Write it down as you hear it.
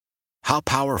How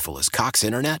powerful is Cox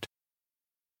Internet?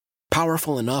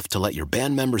 Powerful enough to let your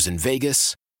band members in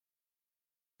Vegas,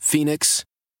 Phoenix,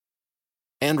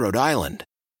 and Rhode Island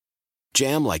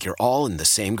jam like you're all in the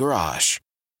same garage.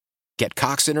 Get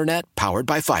Cox Internet powered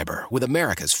by fiber with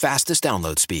America's fastest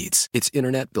download speeds. It's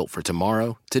internet built for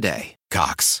tomorrow, today.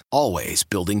 Cox, always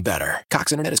building better.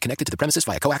 Cox Internet is connected to the premises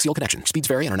via coaxial connection. Speeds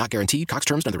vary and are not guaranteed. Cox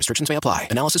terms and other restrictions may apply.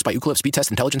 Analysis by Ookla Speed Test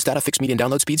Intelligence Data. Fixed median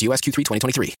download speeds. US Q3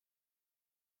 2023.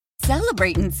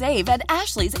 Celebrate and save at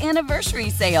Ashley's Anniversary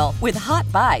Sale. With Hot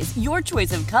Buys, your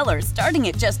choice of colors starting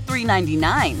at just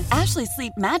 $3.99. Ashley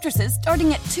Sleep mattresses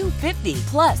starting at $2.50.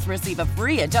 Plus, receive a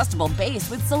free adjustable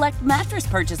base with select mattress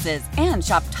purchases. And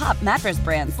shop top mattress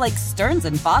brands like Stearns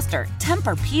 & Foster,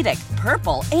 Tempur-Pedic,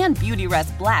 Purple, and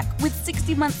Beautyrest Black with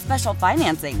 60-month special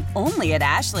financing. Only at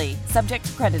Ashley. Subject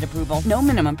to credit approval. No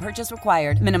minimum purchase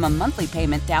required. Minimum monthly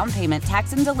payment, down payment,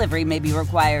 tax, and delivery may be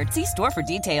required. See store for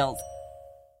details.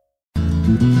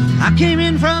 I came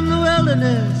in from the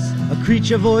wilderness, a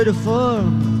creature void of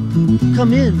form.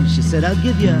 Come in, she said, I'll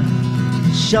give you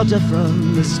shelter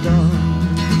from the storm.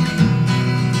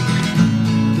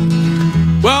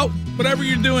 Well, whatever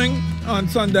you're doing on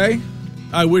Sunday,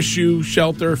 I wish you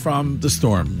shelter from the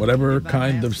storm. Whatever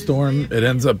kind of storm it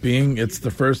ends up being, it's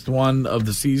the first one of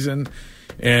the season,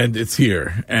 and it's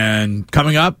here. And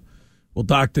coming up, we'll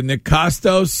talk to Nick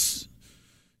Kostos,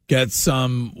 get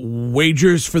some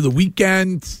wagers for the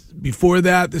weekend. Before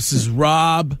that, this is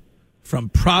Rob from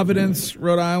Providence,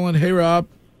 Rhode Island. Hey, Rob.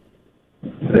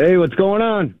 Hey, what's going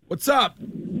on? What's up?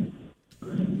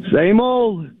 Same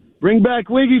old. Bring back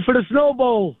Wiggy for the Snow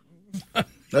Bowl.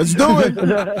 Let's do it.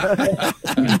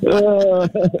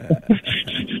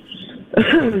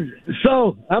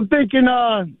 So, I'm thinking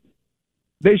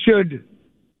they should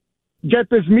get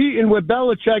this meeting with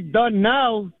Belichick done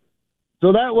now,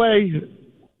 so that way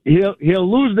he'll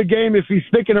lose the game if he's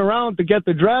sticking around to get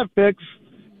the draft picks.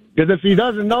 Because if he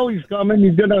doesn't know he's coming,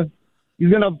 he's gonna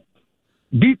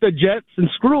beat the Jets and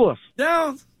screw us.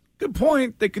 Yeah, good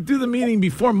point. They could do the meeting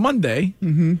before Monday.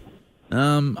 Mm-hmm.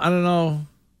 I don't know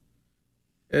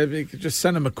if you could just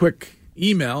send him a quick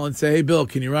email and say, "Hey, Bill,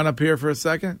 can you run up here for a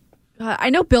second?"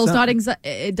 I know Bill's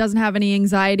it doesn't have any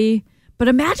anxiety, but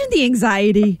imagine the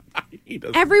anxiety.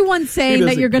 Everyone's saying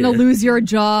that you're going to lose your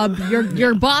job.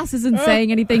 Your boss isn't saying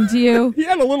anything to you. He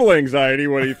had a little anxiety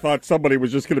when he thought somebody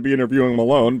was just going to be interviewing him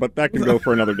alone, but that can go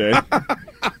for another day.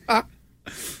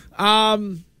 I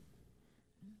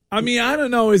mean, I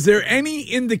don't know. Is there any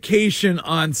indication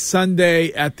on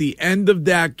Sunday at the end of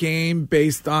that game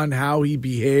based on how he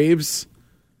behaves?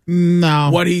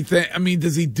 No. What he think? I mean,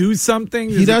 does he do something?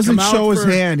 He doesn't show his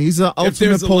hand. He's an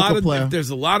ultimate poker player. If there's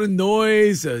a lot of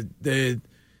noise,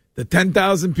 the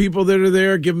 10,000 people that are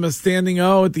there give him a standing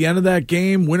O at the end of that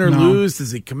game, win or lose.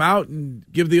 Does he come out and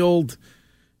give the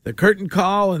curtain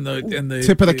call and the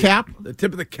tip of the cap? The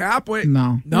tip of the cap? Wait,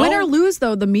 no. Win or lose,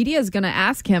 though, the media is going to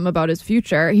ask him about his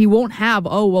future. He won't have,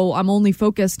 I'm only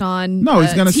focused on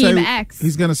he's going to Team say X.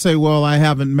 He's going to say, well, I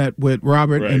haven't met with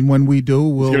Robert, Right. and when we do,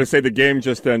 we'll. He's going to say the game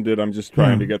just ended. I'm just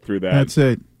trying to get through that. That's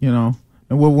it. And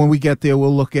when we get there,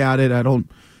 we'll look at it. I don't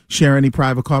share any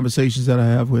private conversations that I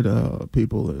have with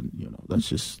people, and that's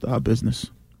just our business.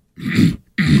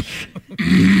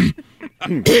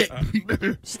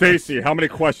 Stacy, how many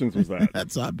questions was that?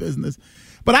 That's our business.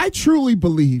 But I truly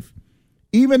believe,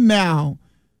 even now,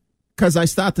 because I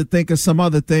start to think of some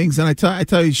other things, and I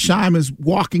tell you, Shime is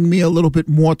walking me a little bit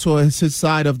more towards his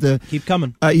side of the. Keep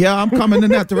coming. Yeah, I'm coming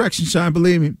in that direction, Shime.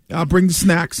 Believe me, I'll bring the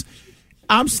snacks.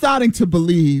 I'm starting to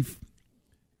believe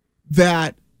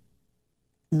that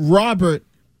Robert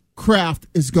Kraft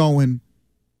is going,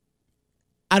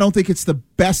 I don't think it's the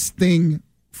best thing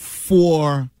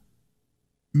for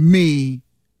me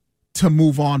to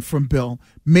move on from Bill.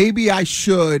 Maybe I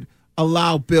should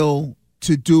allow Bill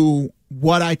to do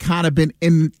what I kind of been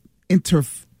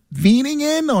intervening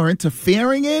in or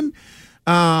interfering in.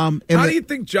 How do you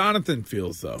think Jonathan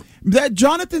feels, though? That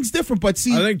Jonathan's different, but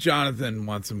see, I think Jonathan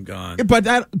wants him gone.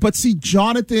 But see,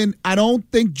 Jonathan, I don't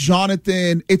think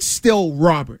Jonathan. It's still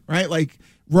Robert, right? Like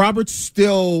Robert's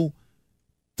still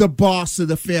the boss of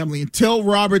the family until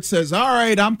Robert says, "All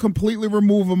right, I'm completely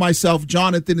removing myself,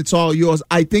 Jonathan. It's all yours."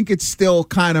 I think it's still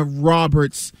kind of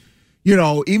Robert's.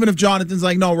 Even if Jonathan's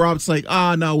like, no, Robert's like,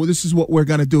 no, well, this is what we're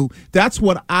gonna do. That's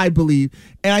what I believe,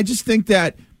 and I just think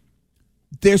that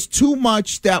there's too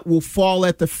much that will fall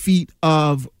at the feet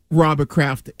of Robert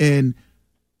Kraft. And,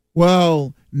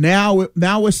 well, now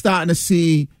we're starting to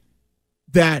see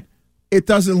that it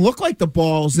doesn't look like the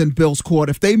ball's in Bill's court.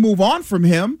 If they move on from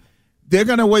him, they're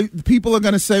going to wait. People are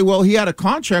going to say, well, he had a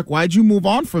contract. Why'd you move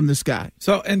on from this guy?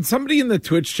 So, and somebody in the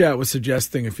Twitch chat was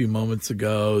suggesting a few moments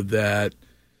ago that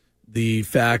the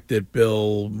fact that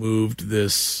Bill moved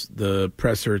the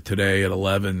presser today at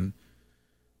 11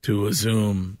 to a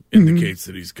Zoom indicates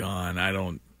that he's gone. I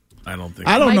don't think.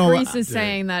 I don't know. Mike Reese is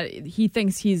saying that he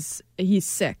thinks he's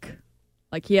sick.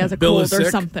 Like he has a cold or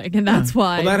something, and that's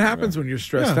why. Well, that happens when you're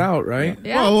stressed out, right?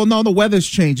 Yeah. Well, no, the weather's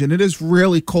changing. It is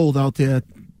really cold out there.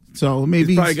 So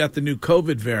maybe he's probably got the new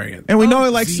COVID variant. And we know he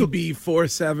likes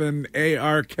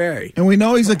ZB47ARK. And we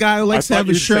know he's a guy who likes to have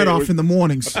his shirt off in the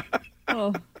mornings.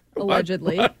 Oh,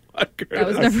 allegedly. What? That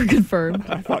was never confirmed.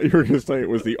 I thought you were going to say it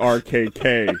was the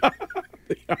RKK.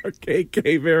 The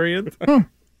RKK variant.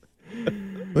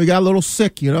 We got a little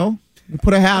sick, you know? You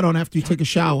put a hat on after you take a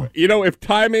shower. You know, if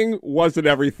timing wasn't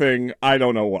everything, I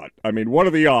don't know what. I mean, what are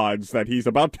the odds that he's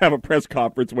about to have a press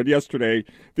conference when yesterday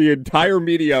the entire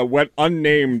media went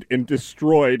unnamed and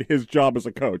destroyed his job as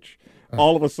a coach?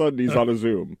 All of a sudden, he's on a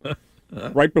Zoom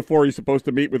right before he's supposed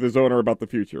to meet with his owner about the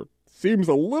future. Seems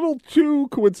a little too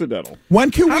coincidental. When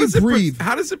can we breathe?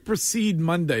 How does it proceed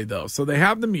Monday, though? So they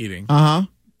have the meeting.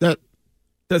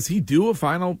 Does he do a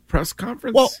final press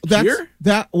conference here?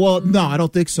 No, I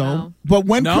don't think so. No. But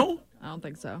when? I don't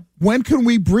think so. When can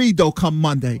we breathe though? Come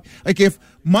Monday, like if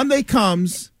Monday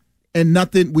comes and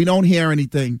nothing, we don't hear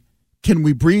anything. Can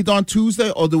we breathe on Tuesday,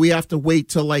 or do we have to wait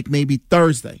till like maybe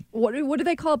Thursday? What do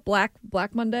they call it? Black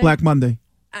Monday. Black Monday.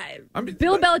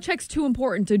 Bill Belichick's too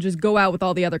important to just go out with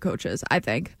all the other coaches, I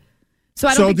think. So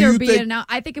I don't think there would be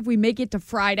I think if we make it to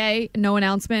Friday, no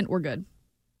announcement, we're good.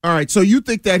 All right, so you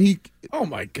think that he? Oh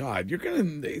my God!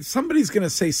 Somebody's gonna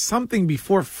say something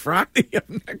before Friday of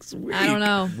next week. I don't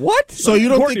know what. So you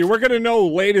don't Courtney, think we're gonna know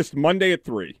latest Monday at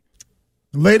 3.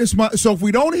 Latest month. So if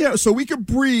we don't hear, so we can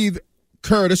breathe.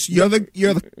 Curtis, you're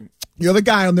the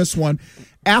guy on this one.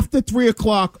 After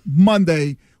 3:00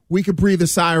 Monday, we could breathe a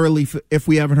sigh of relief if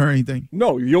we haven't heard anything.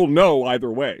 No, you'll know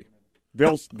either way.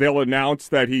 They'll announce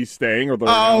that he's staying, or they'll.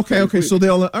 Oh, okay. So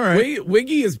they'll. All right.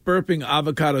 Wiggy is burping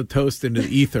avocado toast into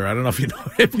the ether. I don't know if you know.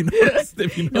 If you noticed. No,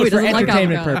 he doesn't like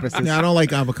entertainment avocado. purposes. Yeah, I don't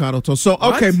like avocado toast. So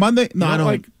okay, Monday. No, I don't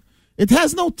like. It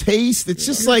has no taste. It's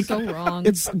just You're like so wrong.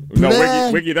 It's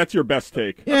No, Wiggy, that's your best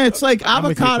take. Yeah, it's like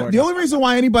avocado. The only reason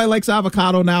why anybody likes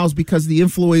avocado now is because the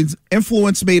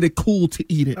influence made it cool to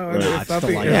eat it. It's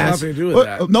nothing to do with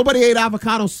that. Nobody ate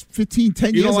avocados 10 years ago.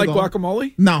 You don't like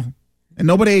guacamole? No. And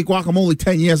nobody ate guacamole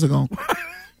 10 years ago.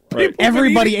 Right.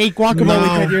 Everybody ate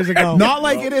guacamole 10 years ago. Not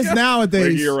like it is nowadays.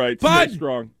 Wiggy, you're right. But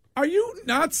strong. Are you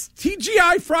nuts?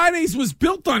 TGI Fridays was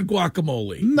built on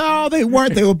guacamole. No, they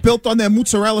weren't. They were built on their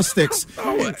mozzarella sticks.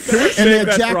 Can we save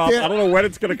that drop? I don't know when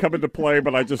it's going to come into play,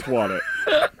 but I just want it.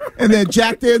 And then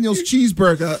Jack Daniel's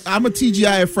cheeseburger. I'm a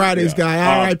TGI Fridays guy.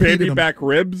 All right, baby back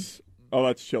ribs. Oh,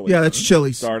 that's Chili's. Yeah, that's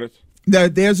Chili's. Darn it.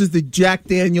 Theirs is the Jack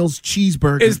Daniel's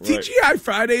cheeseburger. Is TGI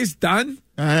Fridays done?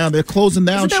 They're closing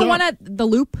down. Isn't there one at the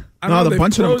Loop? No, the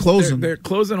bunch of them closing. They're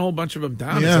closing a whole bunch of them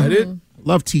down. Yeah. Is that it?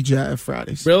 Love TGI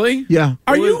Fridays. Really? Yeah.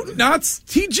 Are you nuts?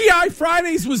 TGI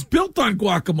Fridays was built on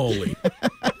guacamole.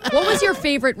 What was your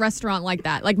favorite restaurant like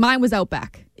that? Like mine was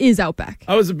Outback. Is Outback.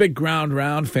 I was a big Ground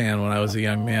Round fan when I was a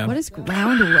young man. What is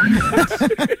Ground Round?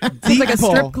 Sounds like a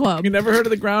strip club. You never heard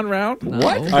of the Ground Round? No.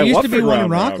 What? There used to be one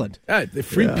in Rockland. Yeah, the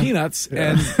free peanuts,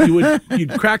 and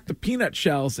you'd crack the peanut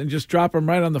shells and just drop them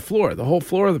right on the floor. The whole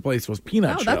floor of the place was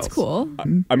peanut shells. Oh, that's cool.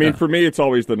 I mean, for me, it's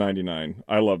always the 99.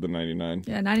 I love the 99.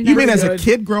 Yeah, 99. You mean as a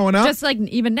kid growing up? Just like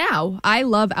even now, I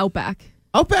love Outback.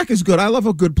 Outback is good. I love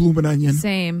a good bloomin' onion.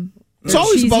 Same. It's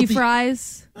always cheesy about the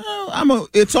fries.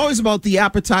 It's always about the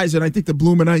appetizer, and I think the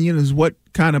bloomin' onion is what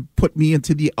kind of put me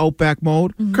into the Outback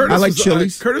mode. Curtis I like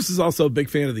Chili's. Curtis is also a big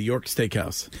fan of the York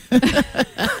Steakhouse.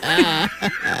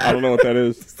 I don't know what that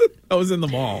is. I was in the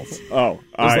malls. Oh,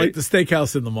 it was like the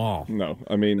steakhouse in the mall. No,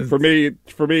 I mean for me,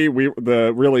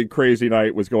 the really crazy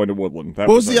night was going to Woodland. What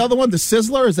was the other one? The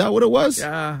Sizzler? Is that what it was?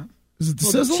 Yeah. Is it the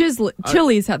Sizzler?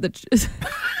 Chili's had the.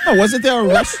 No, wasn't there a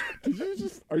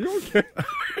restaurant? Are you okay?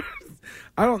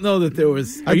 I don't know that there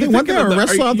was. I think wasn't there a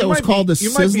restaurant that was called the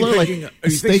Sizzler? Are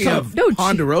you thinking of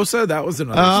Ponderosa? That was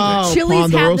another. Oh, Chili's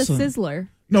Ponderosa. had the Sizzler.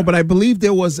 No, but I believe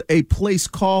there was a place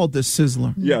called the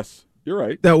Sizzler. Yes, you're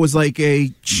right. That was like a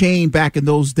chain back in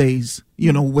those days,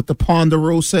 with the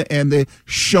Ponderosa and the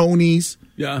Shoney's.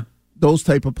 Yeah. Those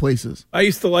type of places. I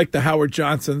used to like the Howard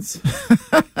Johnsons.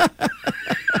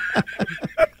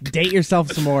 Date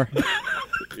yourself some more.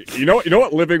 You know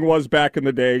what living was back in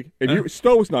the day? And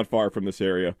Stowe's not far from this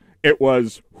area. It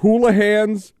was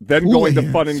Houlihan's, then going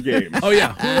to Fun and Games. Oh,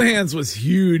 yeah. Houlihan's was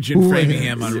huge in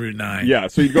Framingham on Route 9. Yeah,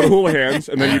 so you'd go to Houlihan's,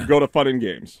 and then you'd go to Fun and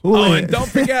Games. Oh, and don't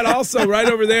forget also, right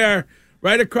over there,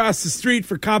 right across the street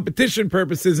for competition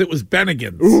purposes, it was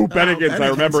Bennigan's. Ooh, Bennigan's, I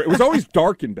remember. It was always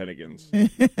dark in Bennigan's.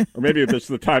 Or maybe it's just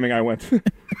the timing I went.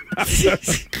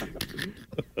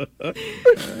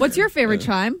 What's your favorite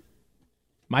chime?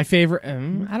 My favorite, I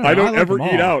don't know. I don't like ever them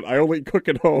eat all. out. I only cook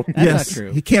at home. That's not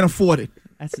true. He can't afford it.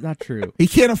 That's not true. He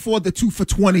can't afford the 2 for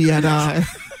 $20 at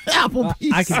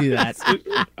Applebee's. I can do that.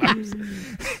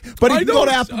 But he can go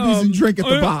to Applebee's and drink at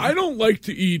the bar. I don't like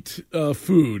to eat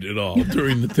food at all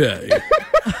during the day.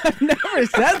 I never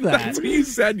said that. That's what you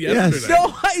said yesterday.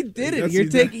 No, I didn't.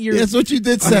 Yes, That's what you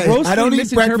did say. I don't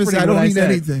eat breakfast. I don't eat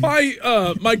anything.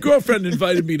 My girlfriend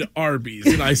invited me to Arby's,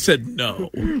 and I said no.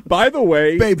 By the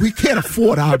way, Babe, we can't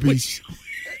afford Arby's.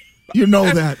 You know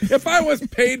that. If I was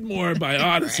paid more by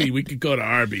Audacy, we could go to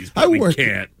Arby's, but I work we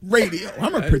can't. radio.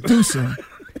 I'm a producer.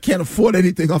 I can't afford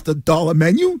anything off the dollar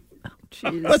menu.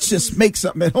 Let's just make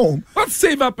something at home. Let's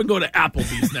save up and go to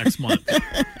Applebee's next month.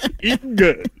 eating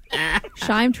good.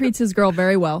 Shime treats his girl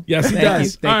very well. Yes, he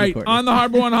does. Thank All you, right, Courtney. on the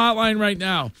Harbor One hotline right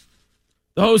now,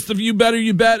 the host of You Better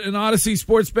You Bet and Audacy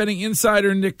Sports Betting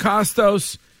Insider, Nick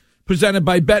Kostos, presented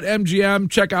by BetMGM.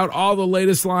 Check out all the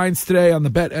latest lines today on the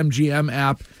BetMGM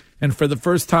app. And for the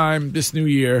first time this new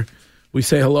year, we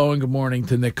say hello and good morning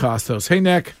to Nick Kostos. Hey,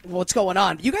 Nick. What's going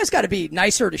on? You guys got to be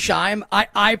nicer to Shime.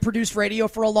 I produced radio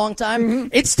for a long time. Mm-hmm.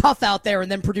 It's tough out there and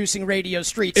then producing radio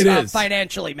streets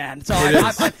financially, man. So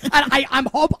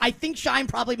I think Shime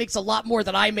probably makes a lot more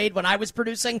than I made when I was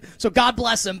producing. So God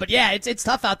bless him. But yeah, it's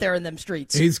tough out there in them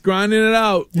streets. He's grinding it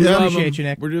out. We appreciate you,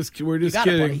 Nick. We're just got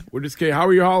kidding. it, We're just kidding. How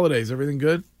are your holidays? Everything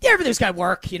good? Yeah, everything's got to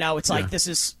work. You know, it's like this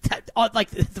is like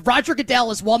Roger Goodell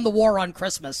has won the war on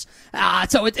Christmas.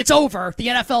 So it's over. The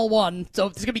NFL won. So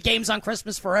there's going to be games on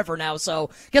Christmas forever now. So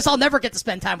I guess I'll never get to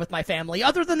spend time with my family.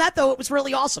 Other than that, though, it was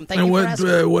really awesome. Thank you for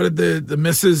asking. What did the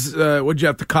missus, would you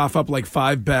have to cough up like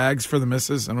 5 bags for the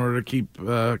missus in order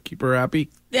to keep her happy?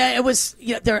 Yeah, it was.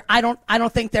 I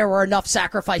don't think there were enough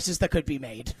sacrifices that could be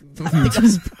made.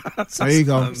 There you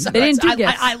go. They didn't do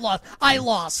gifts. I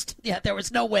lost. Yeah, there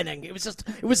was no winning. What's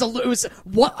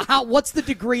the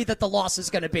degree that the loss is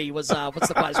going to be? What's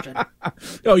the question?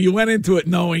 Oh, you went into it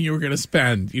knowing you were going to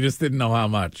spend. You just didn't know how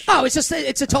much. Oh, it's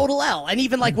a total L. And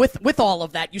even like with all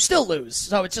of that, you still lose.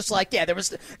 So it's just like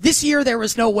this year there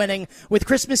was no winning with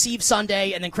Christmas Eve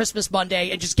Sunday and then Christmas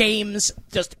Monday and just games,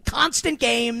 just constant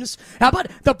games. How about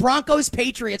the Broncos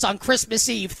Patriots on Christmas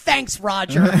Eve? Thanks,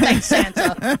 Roger. Thanks,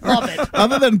 Santa. Love it.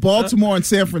 Other than Baltimore and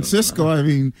San Francisco, I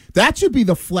mean, that should be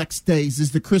the flex days,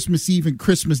 is the Christmas Eve and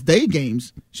Christmas Day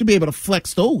games. Should be able to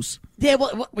flex those. Yeah,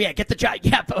 get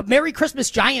the Merry Christmas,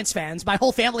 Giants fans. My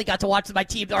whole family got to watch our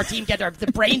team get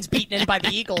the brains beaten in by the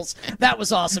Eagles. That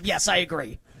was awesome. Yes, I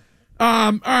agree.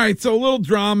 All right, so a little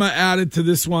drama added to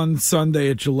this one Sunday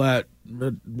at Gillette.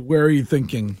 Where are you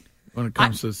thinking when it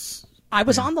comes to this? I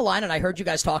was on the line and I heard you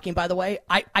guys talking, by the way.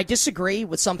 I disagree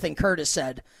with something Curtis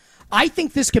said. I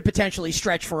think this could potentially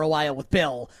stretch for a while with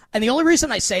Bill. And the only reason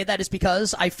I say that is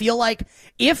because I feel like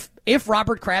if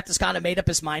Robert Kraft has kind of made up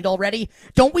his mind already,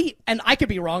 don't we, and I could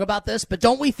be wrong about this, but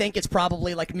don't we think it's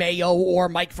probably like Mayo or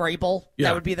Mike Vrabel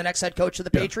that would be the next head coach of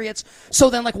the Patriots? So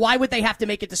then, like, why would they have to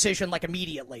make a decision, like,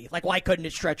 immediately? Like, why couldn't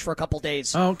it stretch for a couple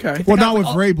days? Oh, okay. Well, not with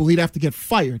Vrabel. He'd have to get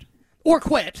fired. Or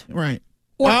quit. Right.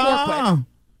 Or quit.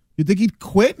 You think he'd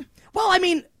quit? Well, I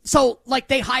mean, so, like,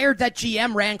 they hired that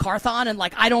GM, Ran Carthon, and,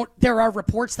 like, there are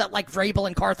reports that, like, Vrabel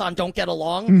and Carthon don't get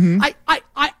along. Mm-hmm.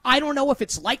 I don't know if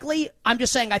it's likely. I'm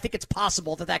just saying I think it's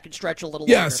possible that could stretch a little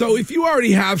longer. Yeah, so if you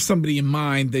already have somebody in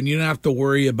mind, then you don't have to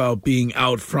worry about being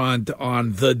out front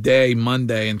on the day,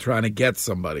 Monday, and trying to get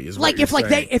somebody.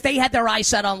 If they had their eyes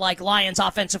set on, like, Lions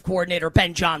offensive coordinator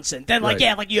Ben Johnson, then, like,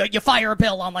 you fire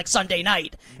Bill on, like, Sunday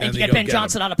night, and you get Ben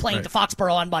Johnson on a plane to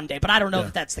Foxborough on Monday. But I don't know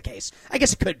if that's the case. I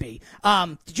guess it could be.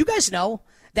 Did you guys know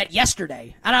that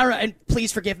yesterday, and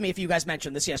please forgive me if you guys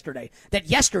mentioned this yesterday, that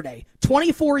yesterday,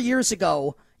 24 years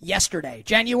ago,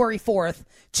 January 4th,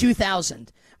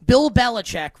 2000, Bill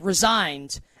Belichick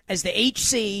resigned as the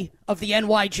HC of the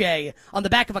NYJ on the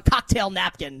back of a cocktail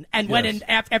napkin and went in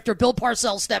after Bill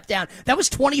Parcells stepped down. That was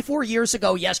 24 years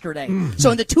ago yesterday. Mm-hmm.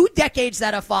 So in the 2 decades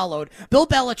that have followed, Bill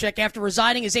Belichick, after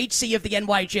resigning as HC of the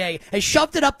NYJ, has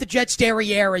shoved it up the Jets'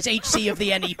 derriere as HC of the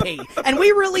NEP. And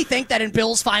we really think that in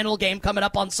Bill's final game coming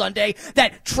up on Sunday,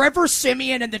 that Trevor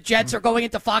Siemian and the Jets are going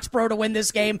into Foxborough to win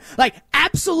this game? Like,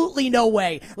 absolutely no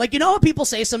way. Like, you know what people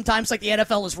say sometimes, like the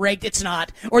NFL is rigged? It's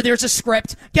not. Or there's a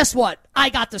script. Guess what? I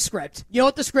got the script. You know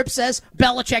what the script says?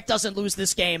 Belichick doesn't lose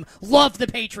this game. Love the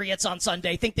Patriots on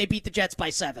Sunday. Think they beat the Jets by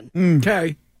 7.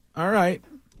 Okay. All right.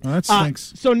 Well, that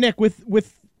stinks. So, Nick, with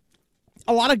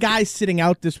a lot of guys sitting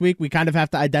out this week. We kind of have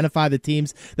to identify the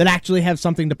teams that actually have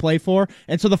something to play for.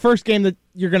 And so the first game that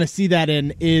you're going to see that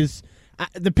in is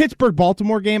the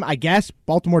Pittsburgh-Baltimore game, I guess.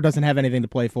 Baltimore doesn't have anything to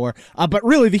play for. But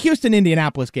really, the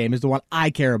Houston-Indianapolis game is the one I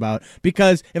care about.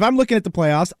 Because if I'm looking at the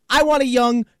playoffs, I want a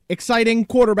young, exciting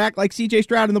quarterback like C.J.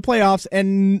 Stroud in the playoffs,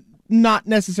 and not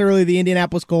necessarily the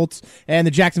Indianapolis Colts and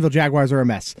the Jacksonville Jaguars are a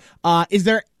mess.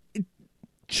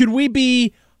 Should we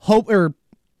be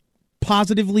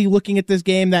positively looking at this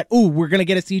game that, we're going to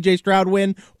get a C.J. Stroud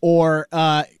win, or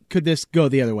could this go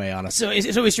the other way on us? So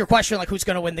is your question like who's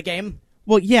going to win the game?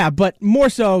 Well, yeah, but more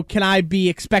so, can I be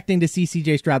expecting to see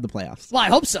C.J. Stroud the playoffs? Well, I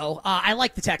hope so. I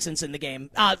like the Texans in the game.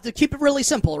 To keep it really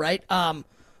simple, right?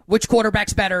 Which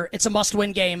quarterback's better? It's a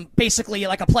must-win game, basically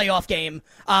like a playoff game.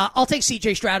 I'll take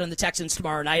C.J. Stroud and the Texans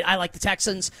tomorrow night. I like the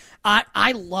Texans.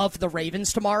 I love the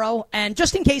Ravens tomorrow. And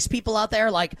just in case people out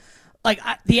there,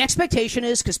 the expectation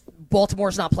is, because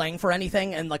Baltimore's not playing for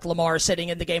anything, and Lamar is sitting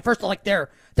in the game. First of all,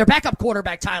 their backup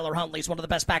quarterback, Tyler Huntley, is one of the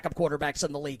best backup quarterbacks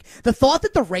in the league. The thought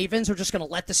that the Ravens are just going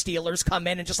to let the Steelers come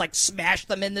in and just smash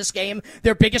them in this game,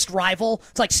 their biggest rival,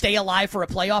 to stay alive for a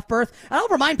playoff berth. And I'll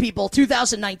remind people,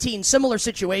 2019, similar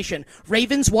situation.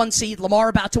 Ravens 1 seed, Lamar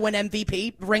about to win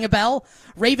MVP. Ring a bell.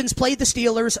 Ravens played the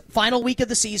Steelers, final week of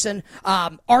the season.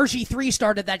 RG3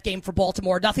 started that game for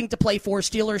Baltimore. Nothing to play for.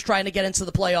 Steelers trying to get into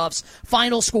the playoffs.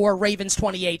 Final score, Ravens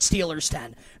 28, Steelers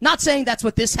 10. Not saying that's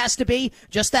what this has to be,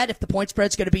 just that if the point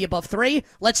spread's going to be above 3,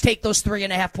 let's take those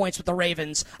 3.5 points with the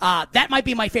Ravens. That might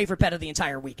be my favorite bet of the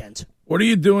entire weekend. What are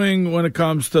you doing when it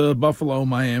comes to Buffalo,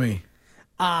 Miami?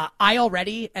 I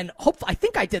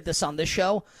think I did this on this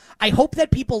show. I hope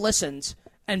that people listened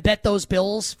and bet those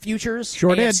Bills futures.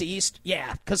 Sure AFC did. East.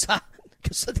 Yeah, because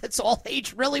that's all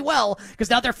aged really well, because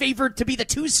now they're favored to be the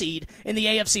 2 seed in the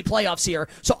AFC playoffs here.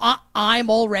 So I'm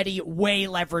already way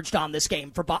leveraged on this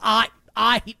game.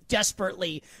 I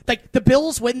desperately, the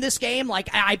Bills win this game, I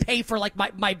pay for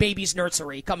my baby's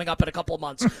nursery coming up in a couple of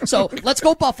months. So let's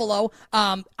go Buffalo.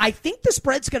 I think the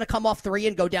spread's going to come off 3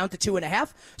 and go down to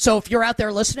 2.5. So if you're out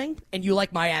there listening and you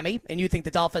like Miami and you think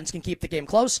the Dolphins can keep the game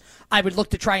close, I would look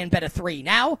to try and bet a 3.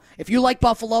 Now, if you like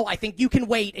Buffalo, I think you can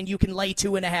wait and you can lay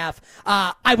 2.5.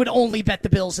 I would only bet the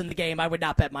Bills in the game. I would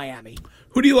not bet Miami.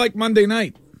 Who do you like Monday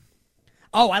night?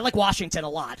 Oh, I like Washington a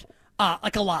lot. A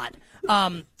lot.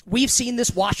 We've seen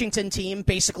this Washington team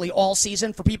basically all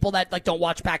season. For people that don't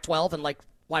watch Pac-12 and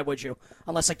why would you?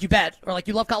 Unless you bet or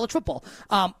you love college football.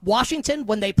 Washington,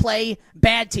 when they play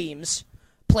bad teams,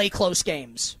 play close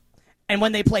games. And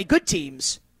when they play good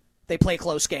teams, they play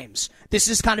close games. This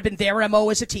has kind of been their MO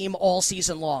as a team all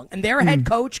season long. And their head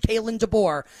coach, Kalen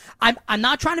DeBoer, I'm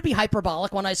not trying to be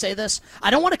hyperbolic when I say this.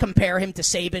 I don't want to compare him to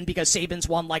Saban because Saban's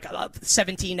won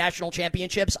 17 national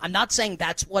championships. I'm not saying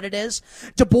that's what it is.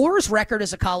 DeBoer's record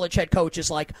as a college head coach is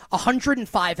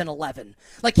 105-11.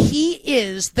 He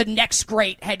is the next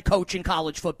great head coach in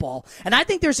college football. And I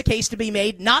think there's a case to be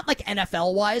made, not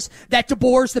NFL-wise, that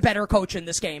DeBoer's the better coach in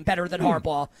this game, better than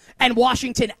Harbaugh. And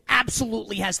Washington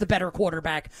absolutely has the better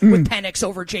quarterback with Penix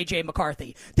over J.J.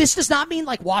 McCarthy. This does not mean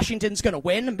Washington's going to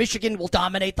win. Michigan will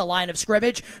dominate the line of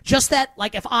scrimmage. Just that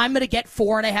if I'm going to get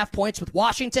 4.5 points with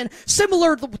Washington,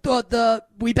 similar to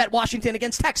we bet Washington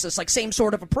against Texas, same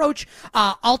sort of approach.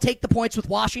 I'll take the points with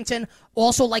Washington.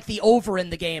 Also the over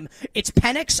in the game. It's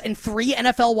Penix and 3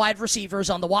 NFL wide receivers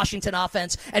on the Washington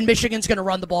offense, and Michigan's going to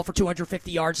run the ball for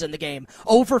 250 yards in the game.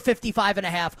 Over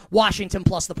 55.5, Washington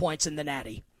plus the points in the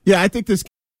Natty. Yeah, I think this.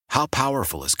 How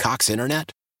powerful is Cox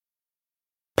Internet?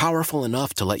 Powerful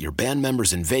enough to let your band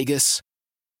members in Vegas,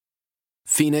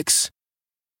 Phoenix,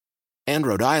 and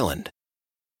Rhode Island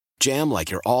jam like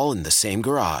you're all in the same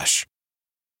garage.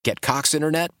 Get Cox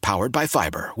Internet powered by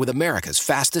fiber with America's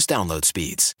fastest download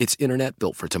speeds. It's internet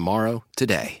built for tomorrow,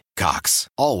 today. Cox,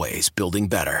 always building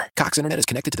better. Cox Internet is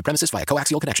connected to the premises via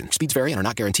coaxial connection. Speeds vary and are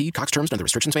not guaranteed. Cox terms and other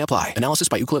restrictions may apply. Analysis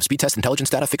by Ookla of Speed Test Intelligence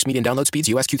Data. Fixed median download speeds.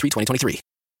 US Q3 2023.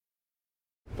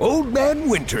 Old Man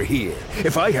Winter here.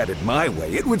 If I had it my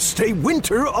way, it would stay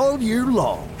winter all year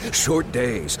long. Short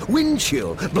days, wind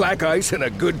chill, black ice, and a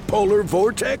good polar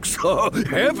vortex. Oh,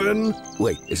 heaven.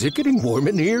 Wait, is it getting warm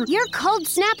in here? Your cold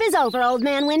snap is over, Old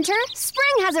Man Winter.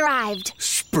 Spring has arrived.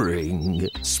 Spring.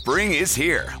 Spring is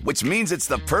here, which means it's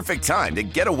the perfect time to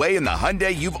get away in the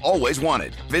Hyundai you've always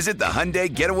wanted. Visit the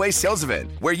Hyundai Getaway Sales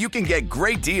Event, where you can get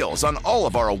great deals on all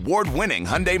of our award-winning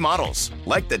Hyundai models,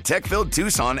 like the tech-filled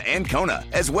Tucson and Kona,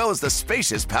 as well as the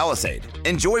spacious Palisade.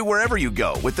 Enjoy wherever you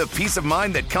go with the peace of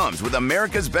mind that comes with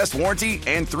America's best warranty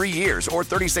and 3 years or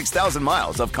 36,000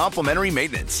 miles of complimentary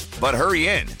maintenance. But hurry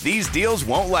in, these deals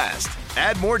won't last.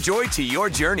 Add more joy to your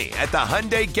journey at the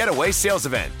Hyundai Getaway Sales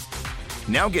Event.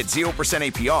 Now get 0%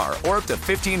 APR or up to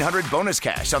 $1,500 bonus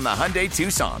cash on the Hyundai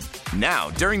Tucson.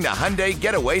 Now, during the Hyundai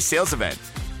Getaway Sales Event.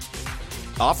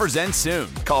 Offers end soon.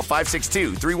 Call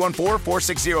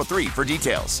 562-314-4603 for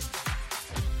details.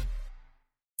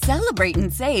 Celebrate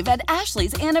and save at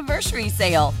Ashley's Anniversary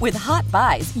Sale. With Hot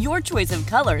Buys, your choice of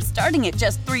colors starting at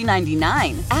just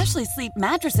 $3.99. Ashley Sleep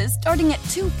mattresses starting at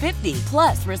 $2.50.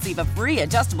 Plus, receive a free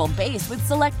adjustable base with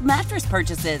select mattress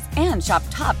purchases. And shop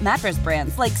top mattress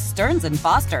brands like Stearns &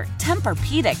 Foster,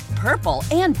 Tempur-Pedic, Purple,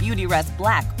 and Beautyrest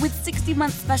Black with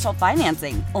 60-month special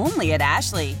financing. Only at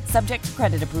Ashley. Subject to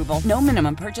credit approval. No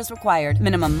minimum purchase required.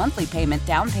 Minimum monthly payment,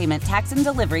 down payment, tax, and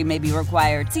delivery may be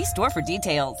required. See store for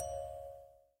details.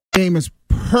 Game is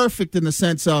perfect in the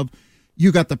sense of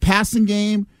you got the passing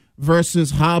game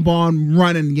versus Harbaugh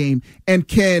running game. And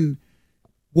can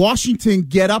Washington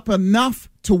get up enough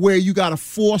to where you got to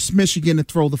force Michigan to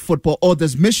throw the football? Or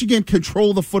does Michigan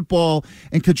control the football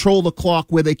and control the clock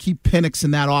where they keep Penix in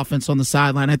that offense on the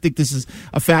sideline? I think this is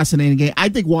a fascinating game. I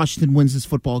think Washington wins this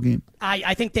football game.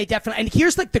 I think they definitely, and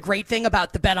here's like the great thing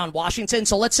about the bet on Washington.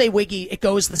 So let's say, Wiggy, it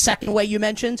goes the second way you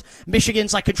mentioned.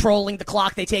 Michigan's like controlling the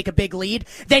clock. They take a big lead.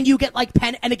 Then you get like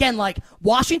Penn, and again, like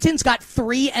Washington's got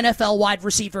 3 NFL wide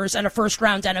receivers and a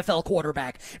first-round NFL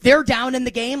quarterback. They're down in the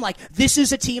game. Like, this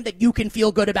is a team that you can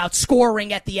feel good about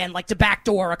scoring at the end, like to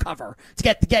backdoor a cover to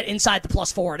get inside the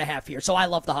 +4.5 here. So I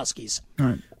love the Huskies.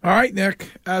 All right,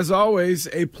 Nick. As always,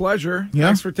 a pleasure. Yeah.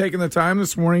 Thanks for taking the time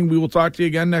this morning. We will talk to you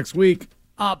again next week.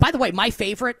 By the way, my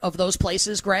favorite of those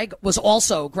places, Greg, was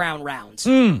also Ground Rounds.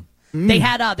 They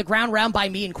had the Ground Round by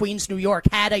me in Queens, New York,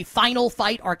 had a Final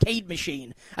Fight arcade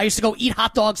machine. I used to go eat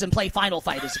hot dogs and play Final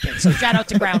Fight as a kid. So shout out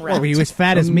to Ground Round. Were you as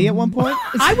fat as me at one point?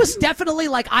 I was definitely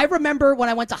like, I remember when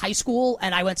I went to high school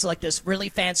and I went to like this really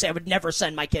fancy, I would never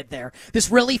send my kid there, this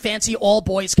really fancy all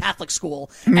boys Catholic school.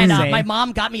 And my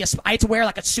mom got me I had to wear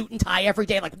like a suit and tie every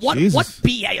day. Like what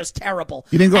BA is terrible.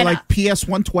 You didn't go like PS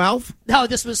 112? No,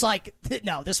 this was like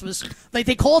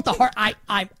they call it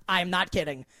the I'm not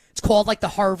kidding. It's called like the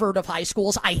Harvard of high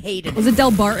schools. I hate it. Was it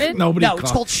Del Barton?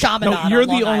 It's called Chaminade. No, you're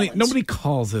the only. Islands. Nobody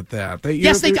calls it that.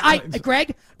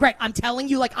 Greg, I'm telling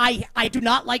you, like I do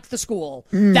not like the school.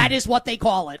 That is what they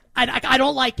call it. I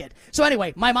don't like it. So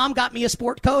anyway, my mom got me a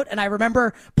sport coat, and I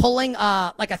remember pulling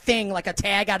like a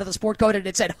tag out of the sport coat, and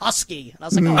it said Husky, and I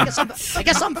was like, I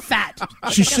guess I'm fat.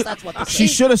 That's what she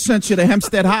should have sent you to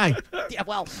Hempstead High. Yeah,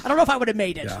 well, I don't know if I would have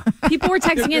made it. Yeah. People were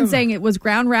texting in saying it was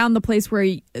Ground Round, the place where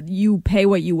you pay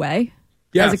what you weigh.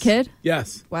 Yes. As a kid?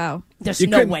 Yes. Wow. There's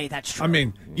no way that's true. I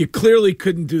mean, you clearly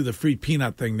couldn't do the free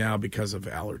peanut thing now because of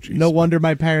allergies. No wonder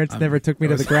my parents never took me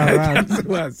to the Ground Round. It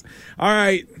was. All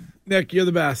right, Nick, you're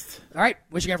the best. All right.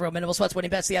 Wishing everyone Minimal Sweats winning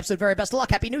bets the absolute very best of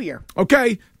luck. Happy New Year.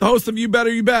 Okay. The host of You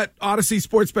Better You Bet, Audacy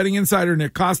sports betting insider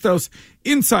Nick Kostos.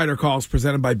 Insider calls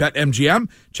presented by BetMGM.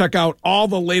 Check out all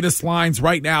the latest lines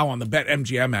right now on the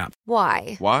BetMGM app.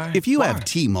 Why? If you have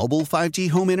T-Mobile 5G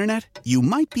home internet, you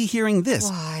might be hearing this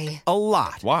a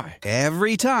lot. Why?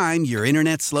 Every time your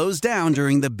internet slows down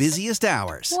during the busiest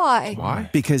hours. Why?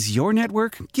 Because your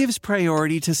network gives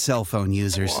priority to cell phone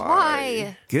users.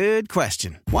 Why? Good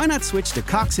question. Why not switch to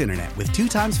Cox Internet with 2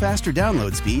 times faster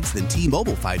download speeds than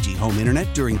T-Mobile 5G home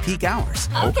internet during peak hours?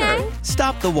 Okay.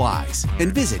 Stop the whys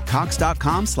and visit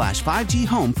cox.com/5G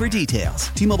home for details.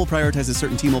 T-Mobile prioritizes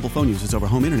certain T-Mobile phone users over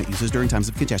home internet users during times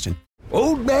of congestion.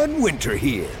 Old Man Winter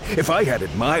here. If I had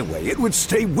it my way, it would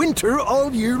stay winter all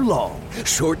year long.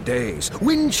 Short days,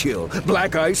 wind chill,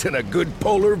 black ice, and a good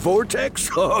polar vortex.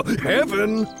 Oh,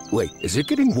 heaven. Wait, is it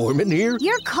getting warm in here?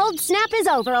 Your cold snap is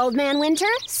over, Old Man Winter.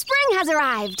 Spring has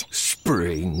arrived.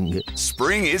 Spring.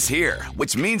 Spring is here,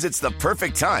 which means it's the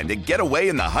perfect time to get away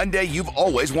in the Hyundai you've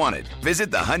always wanted.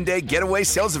 Visit the Hyundai Getaway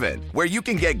Sales Event, where you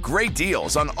can get great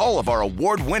deals on all of our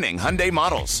award-winning Hyundai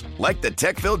models, like the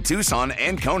tech-filled Tucson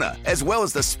and Kona, as well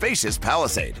as the spacious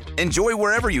Palisade. Enjoy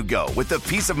wherever you go with the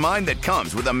peace of mind that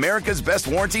comes with America's best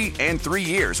warranty and 3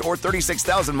 years or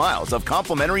 36,000 miles of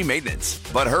complimentary maintenance.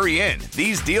 But hurry in,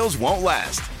 these deals won't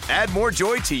last. Add more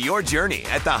joy to your journey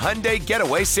at the Hyundai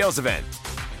Getaway Sales Event.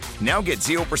 Now get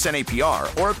 0% APR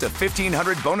or up to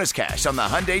 $1,500 bonus cash on the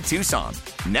Hyundai Tucson.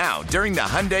 Now, during the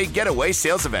Hyundai Getaway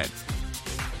Sales Event.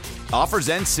 Offers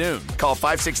end soon. Call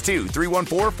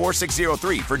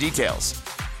 562-314-4603 for details.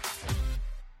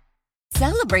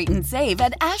 Celebrate and save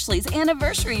at Ashley's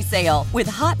Anniversary Sale. With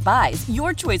Hot Buys,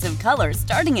 your choice of colors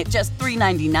starting at just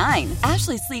 $3.99.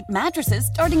 Ashley Sleep mattresses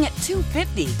starting at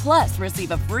 $2.50. Plus, receive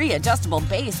a free adjustable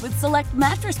base with select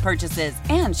mattress purchases.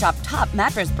 And shop top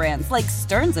mattress brands like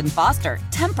Stearns & Foster,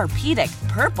 Tempur-Pedic,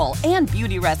 Purple, and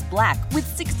Beautyrest Black with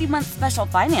 60-month special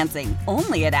financing.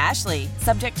 Only at Ashley.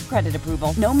 Subject to credit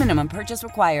approval. No minimum purchase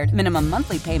required. Minimum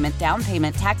monthly payment, down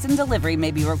payment, tax, and delivery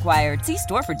may be required. See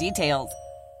store for details.